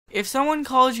If someone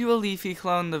calls you a Leafy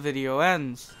clone, the video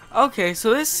ends. Okay,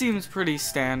 so this seems pretty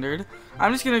standard.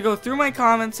 I'm just gonna go through my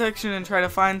comment section and try to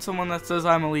find someone that says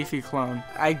I'm a Leafy clone.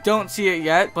 I don't see it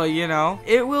yet, but you know,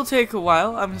 it will take a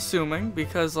while, I'm assuming,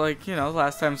 because like, you know,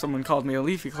 last time someone called me a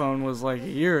Leafy clone was like a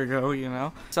year ago, you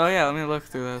know? So yeah, let me look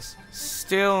through this.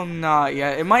 Still not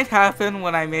yet. It might happen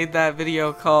when I made that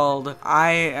video called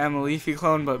I am a Leafy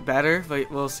clone but better,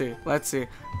 but we'll see. Let's see.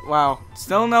 Wow,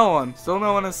 still no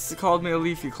one has called me a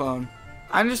Leafy clone.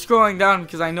 I'm just scrolling down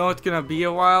because I know it's gonna be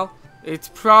a while. It's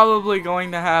probably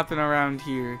going to happen around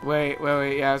here. Wait,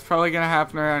 yeah, it's probably gonna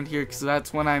happen around here because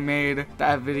that's when I made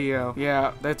that video.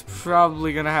 Yeah, that's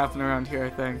probably gonna happen around here, I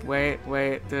think. Wait,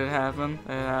 did it happen?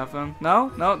 Did it happen?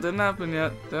 No, didn't happen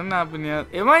yet. Didn't happen yet.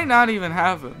 It might not even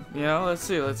happen. You know, let's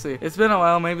see. It's been a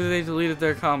while, maybe they deleted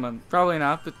their comment. Probably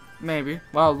not, but maybe.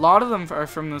 Well, a lot of them are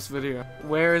from this video.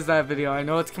 Where is that video? I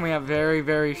know it's coming up very,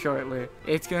 very shortly.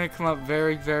 It's gonna come up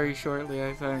very, very shortly,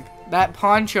 I think. That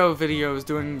poncho video is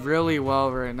doing really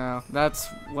well right now. That's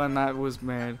when that was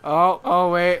made.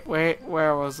 Oh, wait,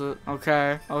 where was it?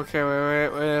 Okay,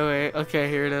 wait. Okay,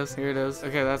 here it is.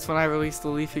 Okay, that's when I released the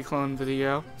Leafy clone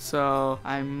video. So,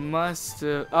 I must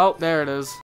have... Oh, there it is.